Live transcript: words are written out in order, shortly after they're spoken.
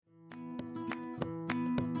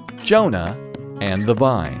Jonah and the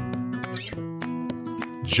Vine.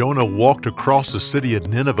 Jonah walked across the city of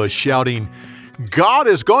Nineveh shouting, "God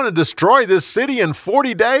is going to destroy this city in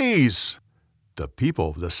 40 days." The people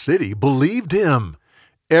of the city believed him.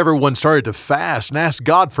 Everyone started to fast and ask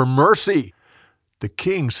God for mercy. The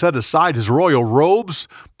king set aside his royal robes,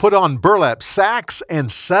 put on burlap sacks,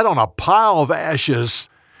 and sat on a pile of ashes.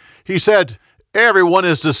 He said, "Everyone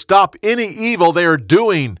is to stop any evil they are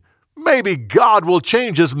doing. Maybe God will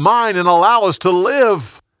change his mind and allow us to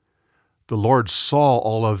live." The Lord saw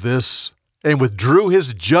all of this and withdrew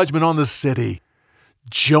his judgment on the city.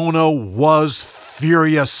 Jonah was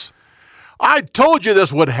furious. "I told you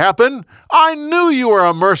this would happen. I knew you were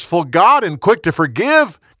a merciful God and quick to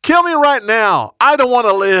forgive. Kill me right now. I don't want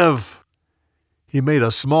to live." He made a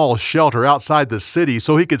small shelter outside the city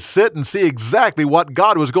so he could sit and see exactly what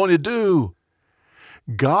God was going to do.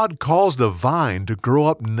 God caused a vine to grow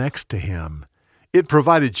up next to him. It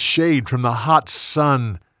provided shade from the hot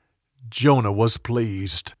sun. Jonah was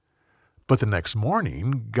pleased. But the next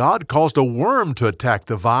morning, God caused a worm to attack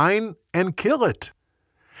the vine and kill it.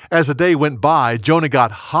 As the day went by, Jonah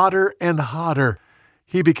got hotter and hotter.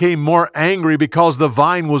 He became more angry because the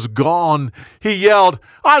vine was gone. He yelled,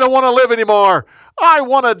 "I don't want to live anymore. I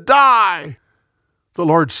want to die." The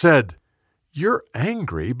Lord said, "You're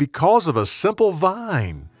angry because of a simple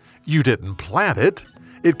vine. You didn't plant it.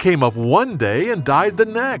 It came up one day and died the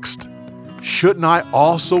next. Shouldn't I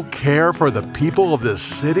also care for the people of this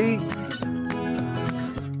city?"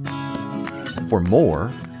 For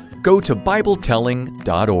more, go to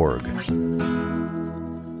BibleTelling.org.